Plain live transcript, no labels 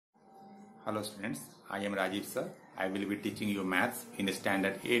Hello students, I am Rajiv sir. I will be teaching you maths in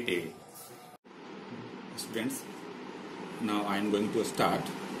standard 8A. Students, now I am going to start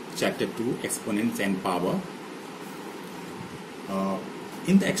chapter 2, Exponents and Power.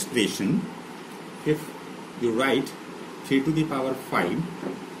 In the expression, if you write 3 to the power 5,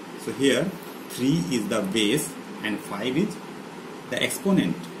 so here 3 is the base and 5 is the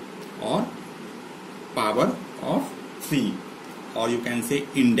exponent or power of 3, or you can say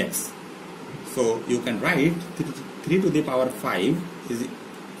index. So you can write 3 to the power 5 is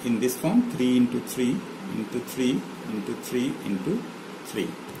in this form, 3 into 3 into 3 into 3 into 3.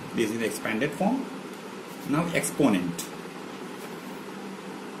 This is the expanded form. Now exponent.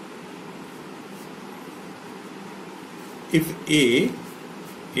 If A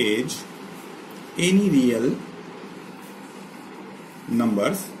is any real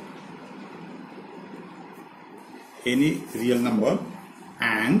number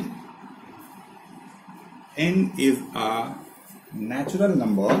and n is a natural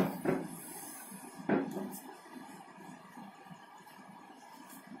number,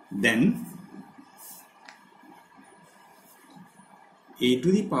 then a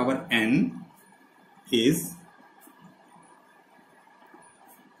to the power n is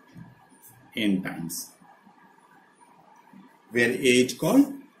n times, where a is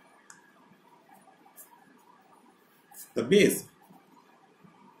called the base,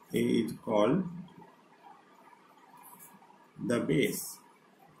 a is called the base,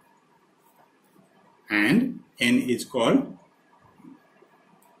 and n is called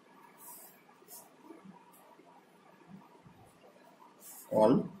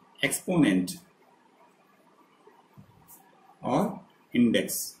exponent or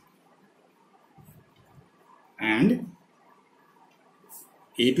index, and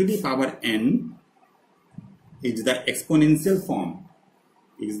a to the power n is the exponential form,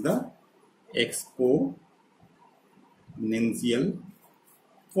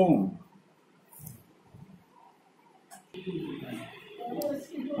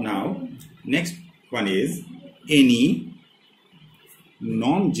 Now next one is any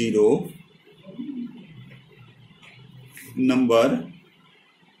non-zero number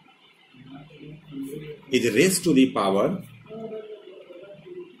is raised to the power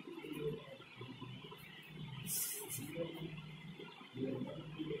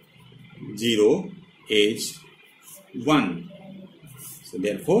zero is 1. So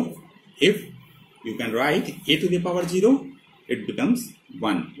therefore, if you can write a to the power 0, it becomes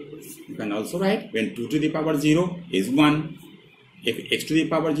 1. You can also write when 2 to the power 0 is 1. If x to the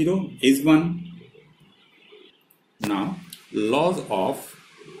power 0 is 1. Now, laws of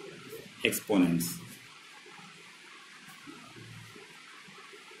exponents.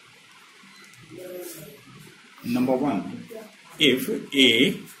 Number 1. If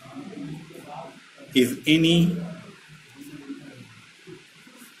a is any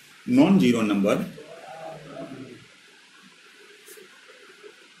non-zero number,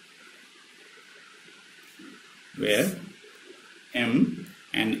 where m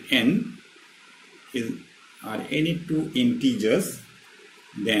and n are any two integers,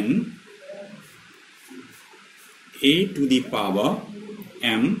 then a to the power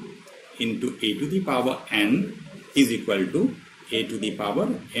m into a to the power n is equal to a to the power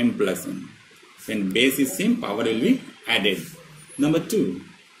m plus n. When base is same, power will be added. Number 2.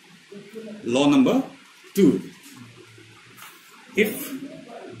 Law number 2. If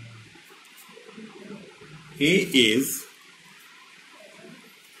a is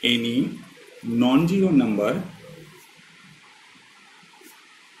any non-zero number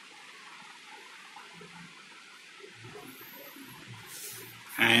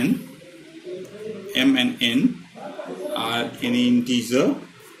and m and n are any integer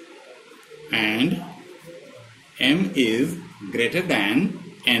and m is greater than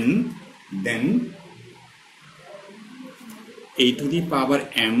n, then a to the power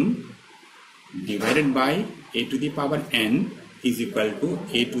m divided by a to the power n is equal to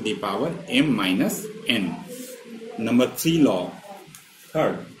a to the power m minus n. Number 3 law.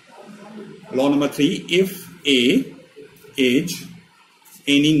 Third. Law number 3. If a is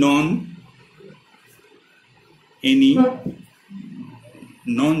any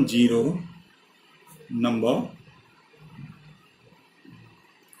non-zero number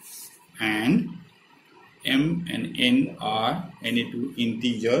and m and n are any two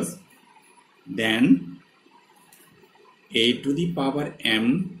integers, then a to the power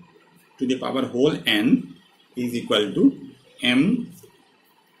m to the power whole n is equal to m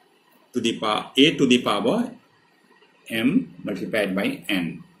to the power a to the power m multiplied by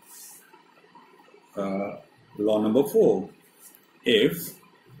n. Law number 4. If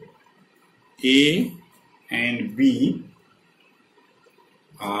A and B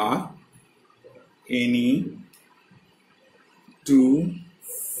are any two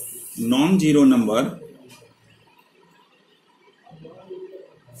non-zero number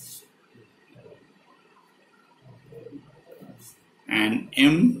and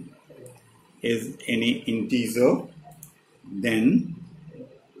M is any integer, then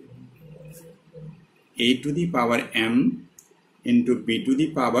A to the power M into B to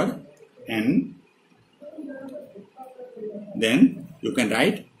the power N, then you can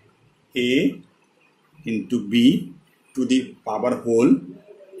write A into B to the power whole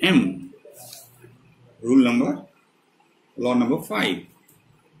M. Law number 5.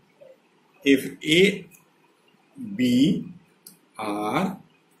 If A, B are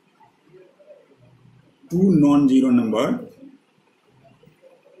two non-zero number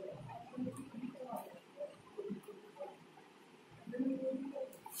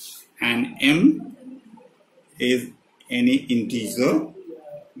and M is any integer,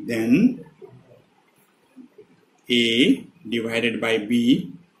 then A divided by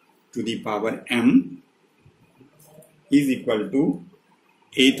B to the power M is equal to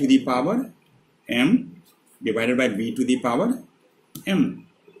A to the power M divided by B to the power M.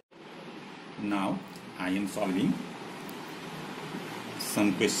 Now I am solving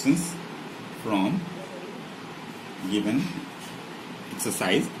some questions from given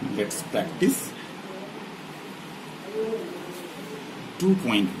exercise. Let's practice.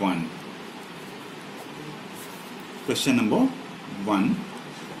 2.1. Question number 1.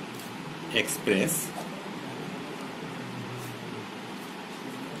 Express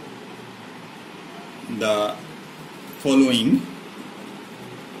the following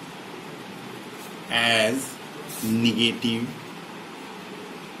as negative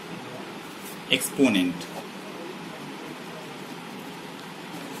exponent.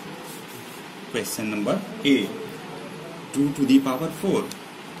 Question number A, 2 to the power 4.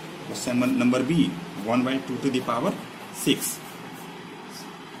 Question number B, 1 by 2 to the power 6.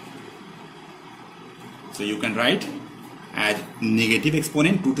 So you can write as negative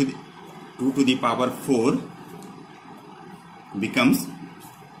exponent 2 to the power 4 becomes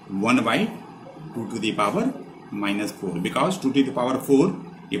 1 by 2 to the power minus 4, because 2 to the power 4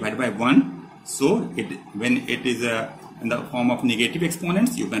 divided by 1, so when it is in the form of negative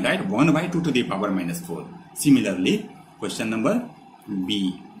exponents, you can write 1 by 2 to the power minus 4. Similarly, question number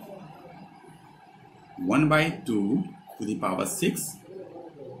B, 1 by 2 to the power 6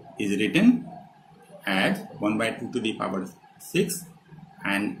 is written as 1 by 2 to the power 6,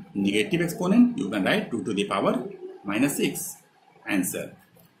 and negative exponent you can write 2 to the power minus 6. Answer.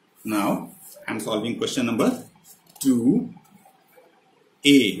 Now I am solving question number 2A.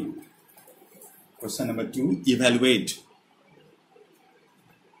 Question number 2, evaluate.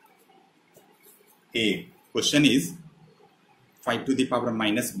 A. Question is 5 to the power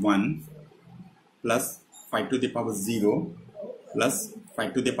minus 1 plus 5 to the power 0 plus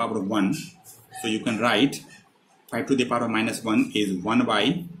 5 to the power 1. So you can write 5 to the power minus 1 is 1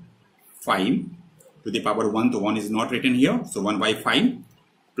 by 5 to the power 1. The 1 is not written here. So 1 by 5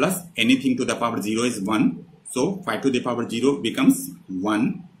 plus anything to the power 0 is 1. So 5 to the power 0 becomes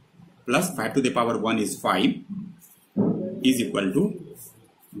 1 plus 5 to the power 1 is 5 is equal to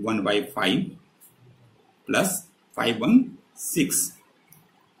 1 by 5 plus 5 1 6.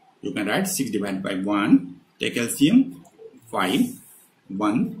 You can write 6 divided by 1. Take LCM. 5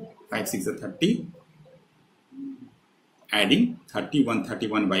 1 5 6 are 30. Adding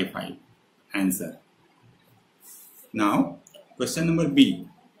 31 by 5. Answer. Now question number B,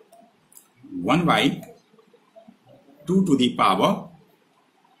 1 by 2 to the power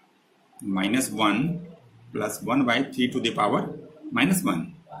minus 1 plus 1 by 3 to the power minus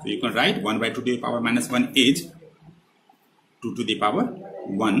 1. So you can write 1 by 2 to the power minus 1 is 2 to the power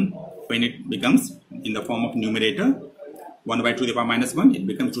 1. When it becomes in the form of numerator, 1 by 2 to the power minus 1, it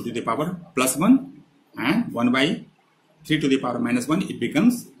becomes 2 to the power plus 1, and 1 by 3 to the power minus 1, it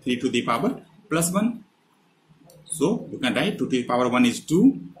becomes 3 to the power plus 1. So you can write 2 to the power 1 is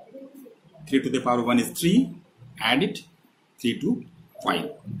 2, 3 to the power 1 is 3, add it, 3 to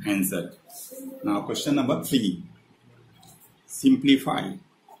 5. Answer. Now question number 3, simplify.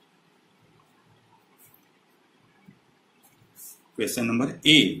 Question number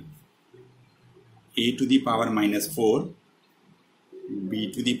A, to the power minus 4,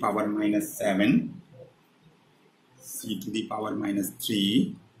 B to the power minus 7, C to the power minus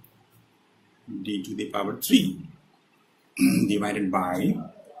 3, D to the power 3 divided by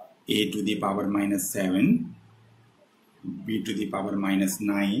A to the power minus 7, B to the power minus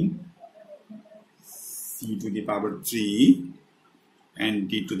 9, C to the power 3, and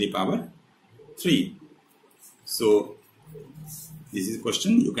D to the power 3. So this is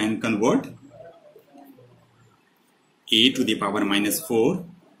question. You can convert a to the power minus 4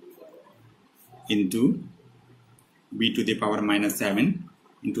 into b to the power minus 7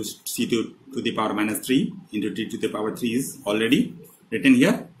 into c to the power minus 3 into d to the power 3 is already written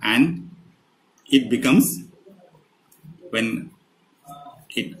here, and it becomes, when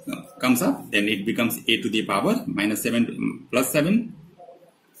it comes up, then it becomes a to the power minus 7 plus 7,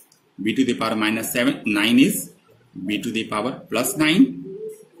 b to the power minus 9 is b to the power plus 9,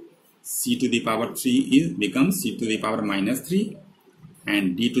 c to the power 3 becomes c to the power minus 3,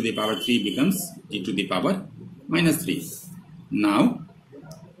 and d to the power 3 becomes d to the power minus 3. Now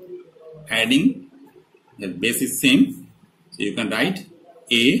adding, the base is same, so you can write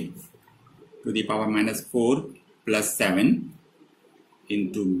a to the power minus 4 plus 7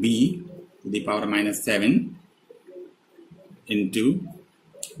 into b to the power minus 7 into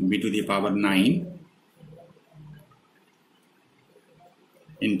b to the power 9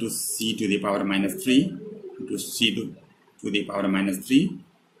 into c to the power minus 3 into c to the power minus 3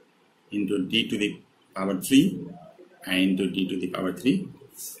 into d to the power 3 and into d to the power 3.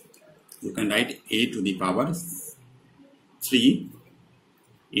 You can write a to the power 3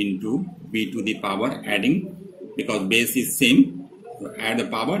 into b to the power, adding, because base is same, so add the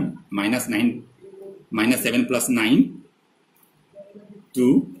power minus 7 plus 9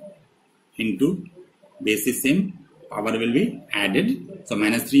 2 into base is same, power will be added, so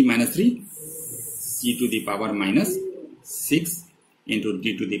minus 3 c to the power minus 6 into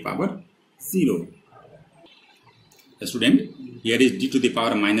d to the power 0. Student, here is d to the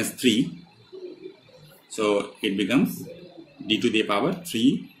power minus 3, so it becomes d to the power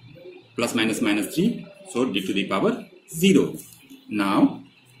 3 plus minus 3, so d to the power 0. Now,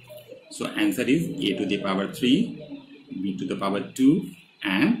 so answer is a to the power 3, b to the power 2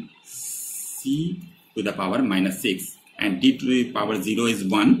 and c to the power minus 6, and d to the power 0 is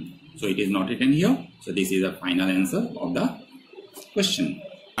 1, so it is not written here. So this is the final answer of the question.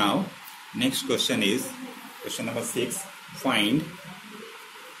 Now next question is question number 6. Find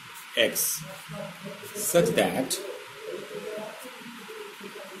x such that,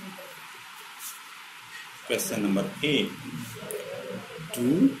 question number A,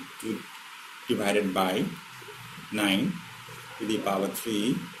 2 divided by 9 to the power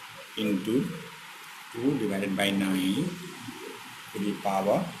 3 into 2 divided by 9 to the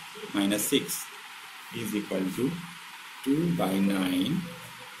power minus 6 is equal to 2 by 9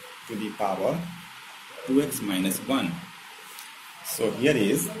 to the power 2x minus 1. So here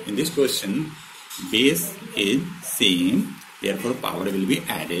is, in this question, base is same, therefore power will be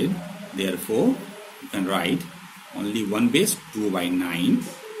added. Therefore you can write only one base, 2 by 9,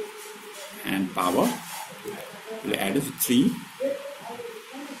 and power will add 3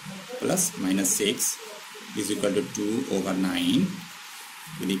 plus minus 6 is equal to 2 over 9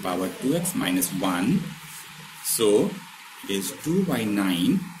 to the power 2x minus 1. So it is 2 by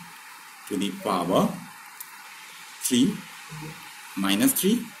 9 to the power 3 minus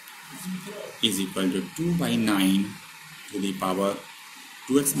 3 is equal to 2 by 9 to the power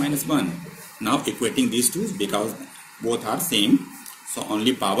 2x minus 1. Now equating these two, because both are same, so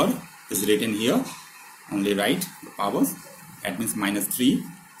only power is written here, only write the powers, that means minus 3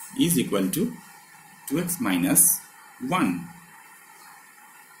 is equal to 2x minus 1.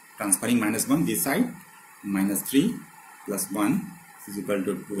 Transferring minus 1 this side, minus 3 plus 1 is equal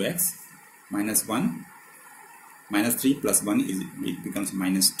to 2x minus 1. Minus 3 plus 1 is, it becomes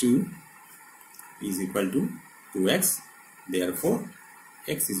minus 2 is equal to 2x. Therefore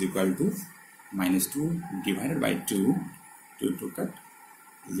x is equal to minus 2 divided by 2 to cut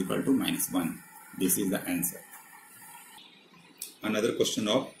is equal to minus 1. This is the answer. Another question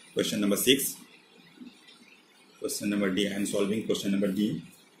of question number 6. Question number D. I am solving question number D.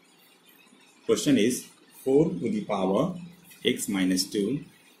 Question is 4 to the power x minus 2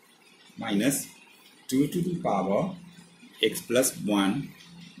 minus 2 to the power x plus 1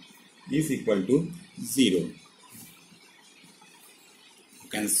 is equal to 0. You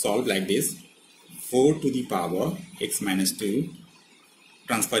can solve like this. 4 to the power x minus 2,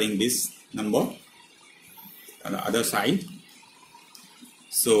 transferring this number on the other side,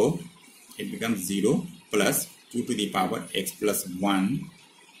 so it becomes 0 plus 2 to the power x plus 1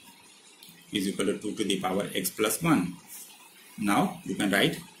 is equal to 2 to the power x plus 1. Now you can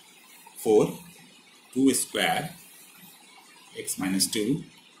write 4 2 square x minus 2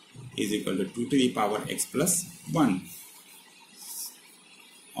 is equal to 2 to the power x plus 1,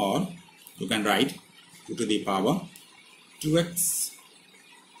 or you can write 2 to the power 2x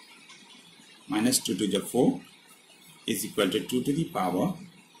minus 2 to the 4 is equal to 2 to the power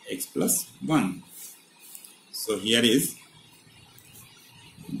x plus 1. So here is,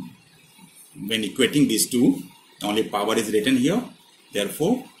 when equating these two, only power is written here.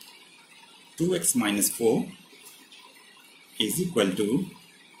 Therefore, 2x minus 4 is equal to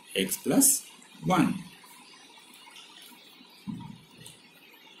x plus 1.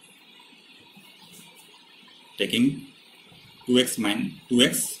 Taking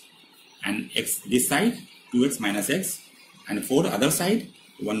 2x and x this side, 2x minus x, and 4 other side,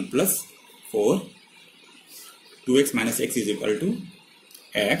 1 plus 4. 2x minus x is equal to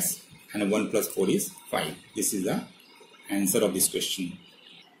x, and 1 plus 4 is 5. This is the answer of this question.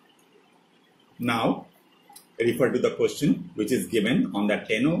 Now, refer to the question which is given on the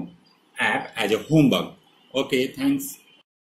Tenno app as a homework. Okay, thanks.